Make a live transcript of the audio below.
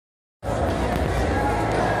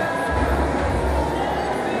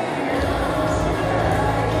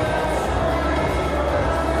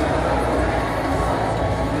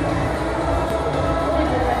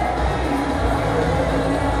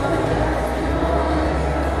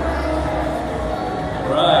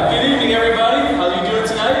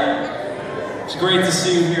Great to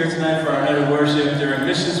see you here tonight for our night of worship during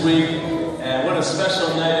Missions Week. And what a special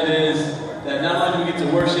night it is that not only do we get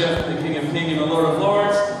to worship the King of Kings and the Lord of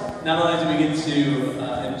Lords, not only do we get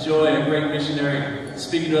to enjoy a great missionary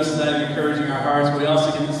speaking to us tonight and encouraging our hearts, but we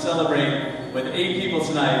also get to celebrate with 8 people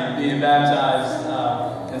tonight being baptized.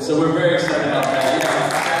 And so we're very excited about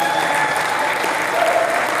that.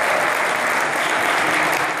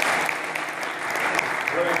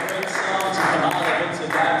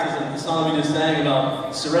 We just sang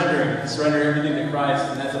about surrendering everything to Christ.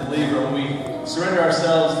 And as a believer, when we surrender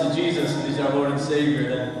ourselves to Jesus, and He's our Lord and Savior,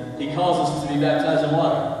 then He calls us to be baptized in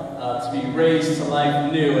water, to be raised to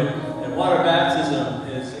life new. And water baptism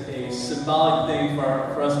is a symbolic thing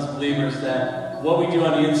for us as believers, that what we do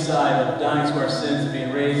on the inside of dying to our sins and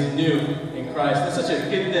being raised new in Christ, that's such a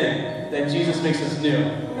good thing that Jesus makes us new.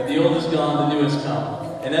 That the old is gone, the new has come.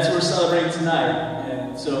 And that's what we're celebrating tonight.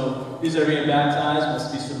 And so these that are being baptized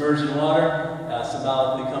must be submerged in water,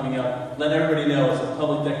 symbolically coming up. Let everybody know it's a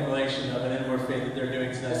public declaration of an inward faith that they're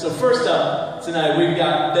doing tonight. So first up tonight, we've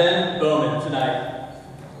got Ben Bowman tonight.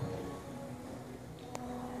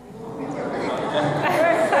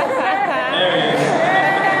 There he is.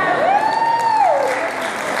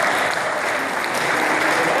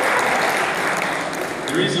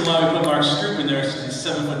 The reason why we put Mark Stroop in there is because he's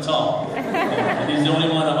 7 foot tall. And he's the only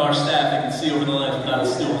one of our staff that can see over the ledge without a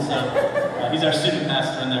stool. So he's our student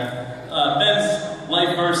pastor in there. Ben's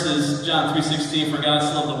life verse is John 3:16, "For God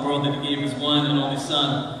so loved the world that He gave His one and only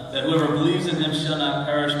Son, that whoever believes in Him shall not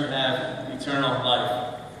perish but have eternal life."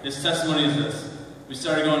 His testimony is this: we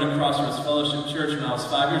started going to Crossroads Fellowship Church when I was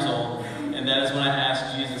 5 years old, and that is when I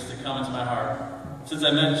asked Jesus to come into my heart. Since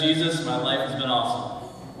I met Jesus, my life has been awesome.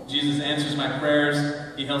 Jesus answers my prayers.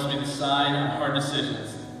 He helps me decide on hard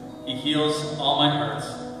decisions. He heals all my hurts.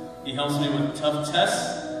 He helps me with tough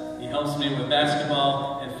tests. He helps me with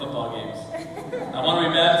basketball and football games. I want to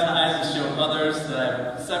be baptized to show others that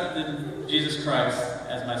I've accepted Jesus Christ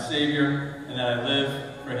as my Savior and that I live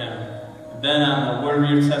for Him. And then on the word of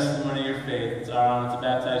your testimony, your faith, it's our honor to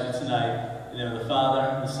baptize you tonight in the name of the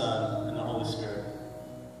Father, the Son, and the Holy Spirit.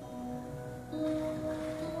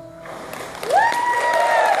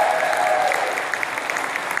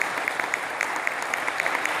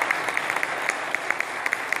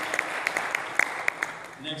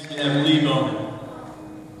 Next we have Lee Bowman.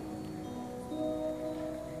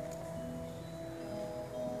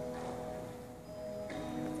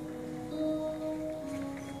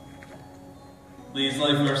 Lee's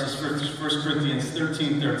life verse is 1 Corinthians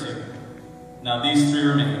 13:13. Now these 3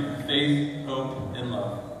 remain: faith, hope, and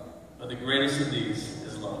love. But the greatest of these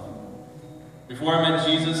is love. Before I met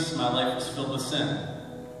Jesus, my life was filled with sin.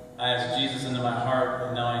 I asked Jesus into my heart,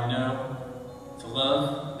 and now I know to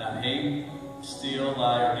love, not hate, steal,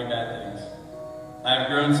 lie, or do bad things. I have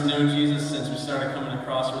grown to know Jesus since we started coming to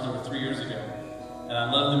Crossroads over 3 years ago, and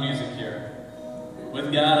I love the music here.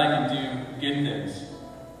 With God, I can do good things.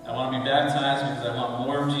 I want to be baptized because I want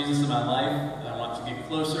more of Jesus in my life, and I want to get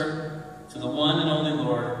closer to the one and only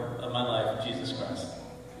Lord of my life, Jesus Christ.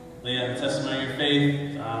 Leah, the testimony of your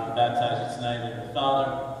faith, I'm honored to baptize you tonight in the name of the Father,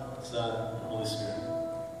 the Son, and the Holy Spirit.